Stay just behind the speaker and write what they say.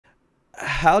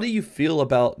how do you feel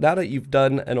about, now that you've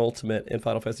done an ultimate in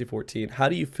Final Fantasy 14, how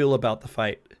do you feel about the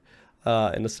fight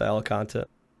in the style of content?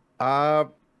 I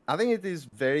think it is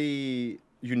very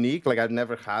unique. Like, I've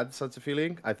never had such a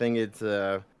feeling. I think it's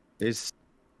I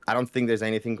don't think there's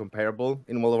anything comparable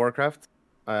in World of Warcraft.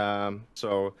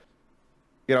 So,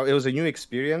 you know, it was a new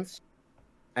experience,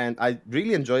 and I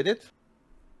really enjoyed it.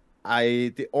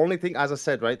 The only thing, as I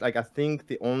said, right, like, I think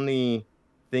the only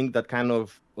thing that kind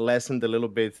of lessened a little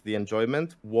bit the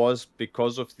enjoyment was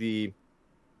because of the,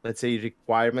 let's say,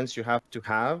 requirements you have to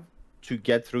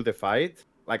get through the fight.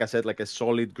 Like I said, like a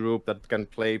solid group that can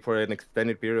play for an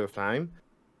extended period of time.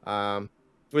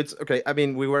 Which, okay, I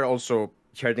mean, we were also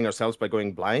hurting ourselves by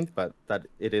going blind, but that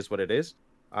it is what it is.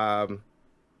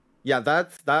 Yeah,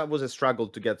 that was a struggle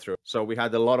to get through. So we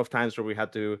had a lot of times where we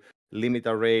had to limit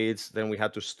our raids, then we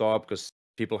had to stop because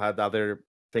people had other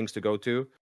things to go to,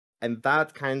 and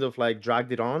that kind of like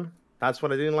dragged it on. That's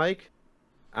what I didn't like.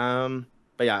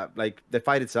 But yeah, like the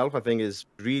fight itself, I think is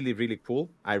really, really cool.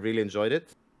 I really enjoyed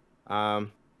it. The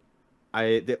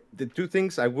two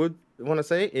things I would want to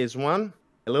say is, one,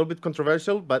 a little bit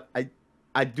controversial, but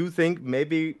I do think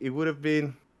maybe it would have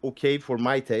been okay for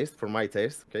my taste,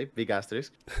 okay, big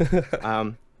asterisk.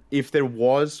 If there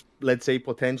was, let's say,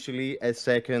 potentially a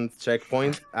second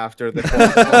checkpoint after the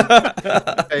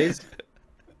first phase.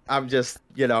 I'm just,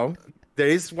 you know, there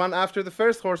is one after the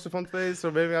first Horse of Fun phase,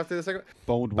 or maybe after the second.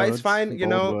 Bold but words, it's fine, you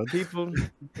know, words. people,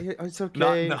 it's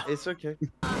okay, No. it's okay.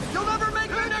 You'll never make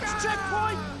the next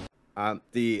checkpoint!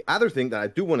 The other thing that I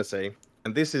do want to say,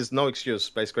 and this is no excuse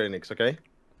by Square Enix, okay?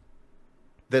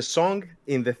 The song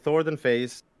in the Thornton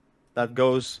phase that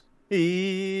goes,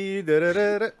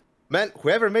 man,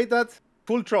 whoever made that,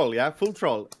 full troll, yeah, full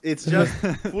troll. It's just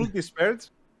full despair.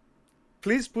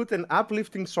 Please put an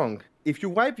uplifting song. If you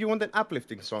wipe, you want an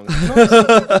uplifting song.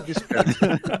 Not despair.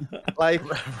 Like,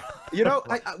 you know,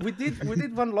 we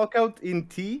did one lockout in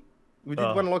T. We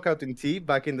did one lockout in T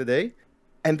back in the day.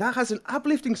 And that has an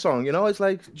uplifting song, you know? It's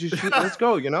like, just shoot, let's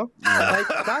go, you know? Like,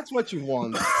 that's what you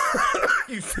want.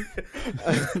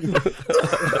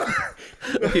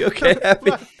 Are you okay,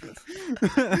 Happy?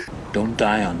 Don't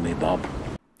die on me, Bob.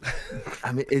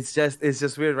 I mean, it's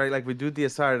just weird, right? Like, we do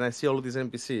DSR and I see all of these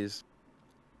NPCs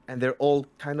and they're all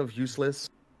kind of useless.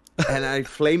 And I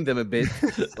flame them a bit.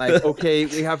 Like, okay,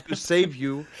 we have to save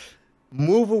you.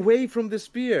 Move away from the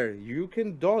spear. You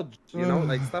can dodge, you know,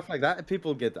 like stuff like that.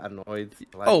 People get annoyed.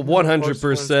 Like, oh,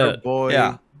 100%.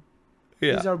 Yeah.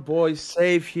 He's our boy.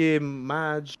 Save him,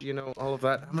 Madge, you know, all of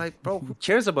that. I'm like, bro, who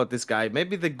cares about this guy?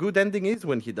 Maybe the good ending is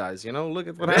when he dies, you know? Look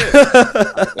at what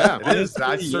happened. Yeah, it is.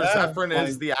 Sir Zephyrin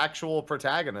is the actual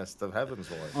protagonist of Heaven's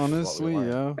Lord. Honestly,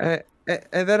 yeah.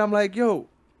 And then I'm like, yo,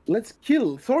 let's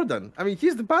kill Thordan. I mean,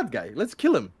 he's the bad guy. Let's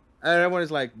kill him. And everyone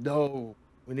is like, no,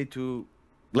 we need to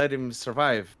let him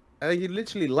survive. And he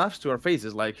literally laughs to our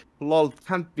faces like, lol,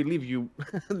 can't believe you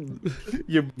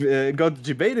got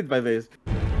debated by this.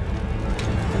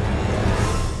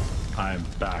 I'm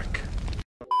back.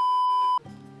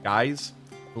 Guys,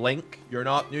 Blink, you're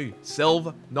not new.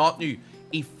 Sylve, not new.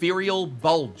 Ethereal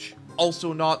Bulge,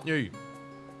 also not new.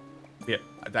 Yeah,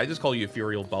 did I just call you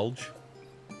Ethereal Bulge?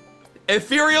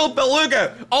 Ethereal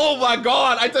Beluga! Oh my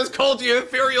god, I just called you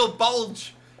Ethereal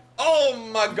Bulge! Oh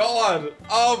my god!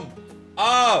 I'm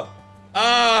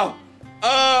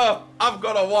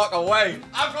gonna walk away.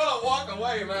 I'm gonna walk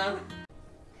away, man.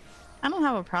 I don't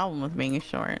have a problem with being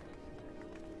short.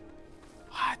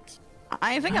 What?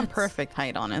 I think I'm perfect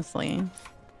height, honestly.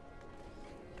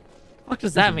 What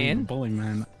does that mean? Bullying,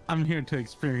 man. I'm here to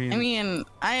experience. I mean,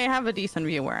 I have a decent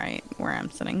view where I'm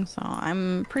sitting, so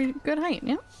I'm pretty good height.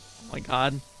 Yeah. Oh my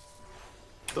god.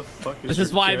 The fuck This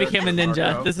is why I became a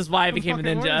ninja. This is why I became a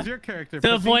ninja.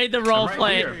 To avoid the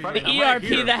roleplay, the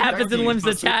ERP that happens in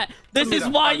Limsa chat. This is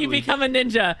why you become a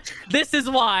ninja. This is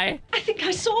why. I think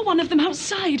I saw one of them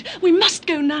outside. We must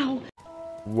go now.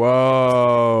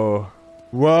 Whoa.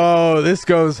 Whoa, this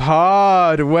goes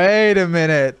hard. Wait a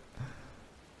minute.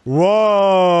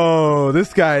 Whoa,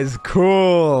 this guy's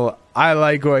cool. I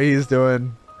like what he's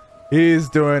doing. He's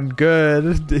doing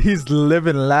good. He's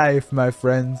living life, my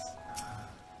friends.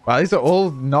 Wow, these are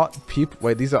all not people.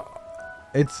 Wait, these are...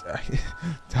 It's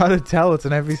hard to tell. It's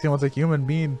an NPC and what's a human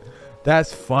being.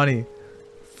 That's funny.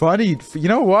 Funny. You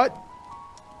know what?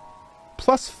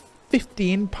 Plus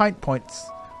 15 pint points.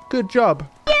 Good job.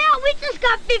 Yeah, we just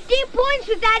got 15 points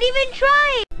without even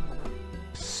trying.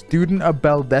 Student of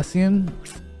Beldesian.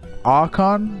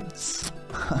 Archon.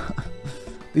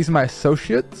 These are my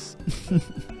associates.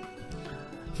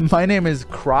 My name is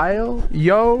Cryle.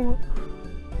 Yo.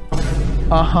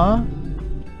 Uh-huh.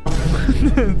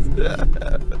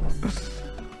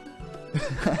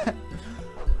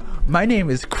 My name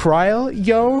is Kryl,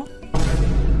 yo.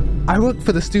 I work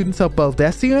for the students of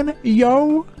Baldessian,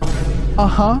 yo.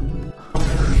 Uh-huh.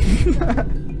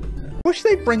 Wish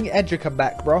they'd bring Edrica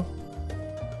back, bro.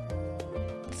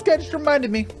 This guy just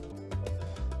reminded me.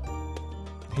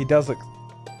 He does look...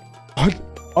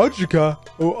 Edrica?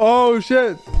 Oh,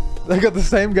 shit. They got the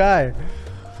same guy.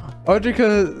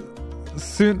 Edrica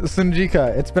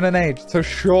Sunjika. It's been an age, so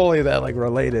surely they're like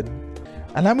related.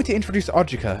 Allow me to introduce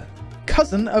Edrica,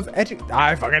 cousin of Edrica.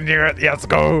 I fucking knew it. Let's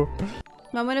go.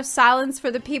 Moment of silence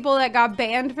for the people that got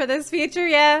banned for this feature,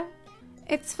 yeah.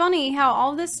 It's funny how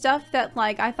all this stuff that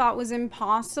like I thought was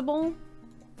impossible,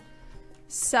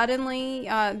 suddenly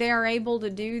they are able to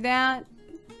do that.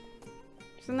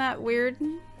 Isn't that weird?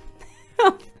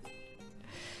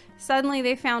 Suddenly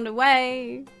they found a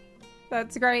way.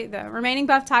 That's great though. Remaining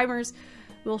buff timers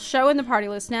will show in the party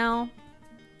list now.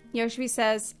 Yoshimi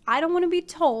says, I don't want to be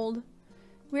told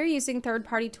we're using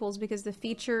third-party tools because the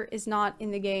feature is not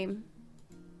in the game.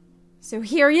 So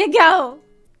here you go.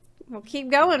 We'll keep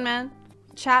going, man.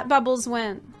 Chat bubbles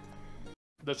win.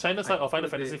 The China side of Final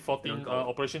Fantasy 14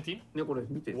 operation team?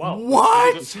 Wow.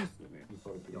 What?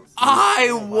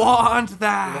 I want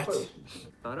that!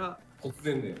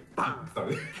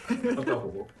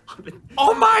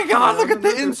 Oh my god, look at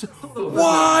the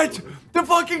what? The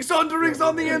fucking sundering's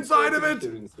on the inside of it!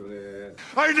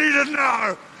 I need it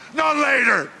now! Not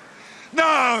later!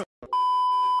 No!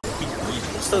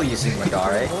 Still using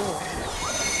Madare.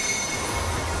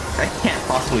 I can't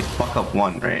possibly fuck up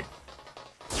one, right?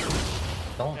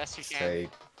 Don't say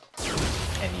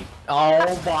any.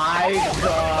 Oh my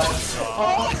god!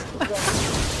 Oh.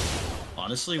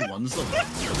 Honestly, one's the hardest.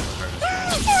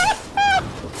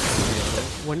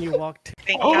 When you walked.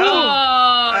 Oh,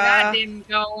 that didn't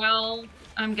go well.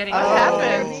 I'm getting. What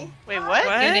happened? Wait, what?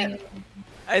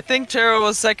 I think Tara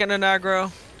was second in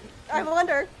aggro. I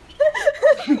wonder.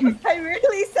 I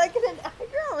really second in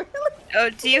aggro, really? Oh,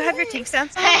 do you have your tank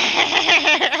stance on?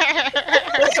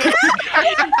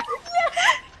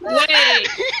 Wait,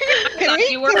 I thought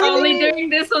you were only doing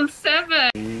this on 7.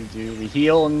 We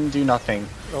heal and do nothing.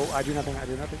 Oh, I do nothing, I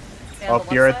do nothing. Oh,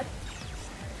 you're...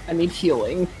 I need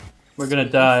healing. We're gonna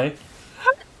die.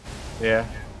 Yeah.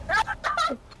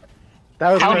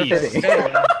 That was How fitting.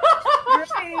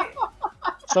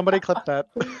 Somebody clip that.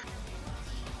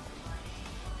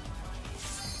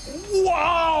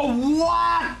 Whoa!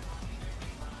 What?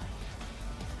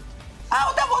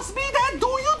 Oh, that was me then! Do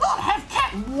you not have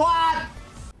cat? What?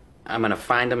 I'm gonna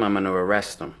find him, I'm gonna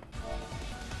arrest him.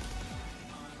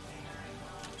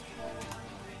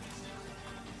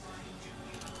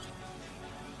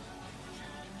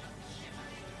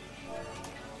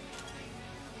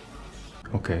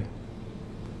 Okay.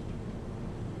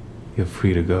 You're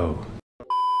free to go.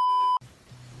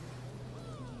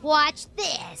 Watch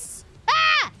this.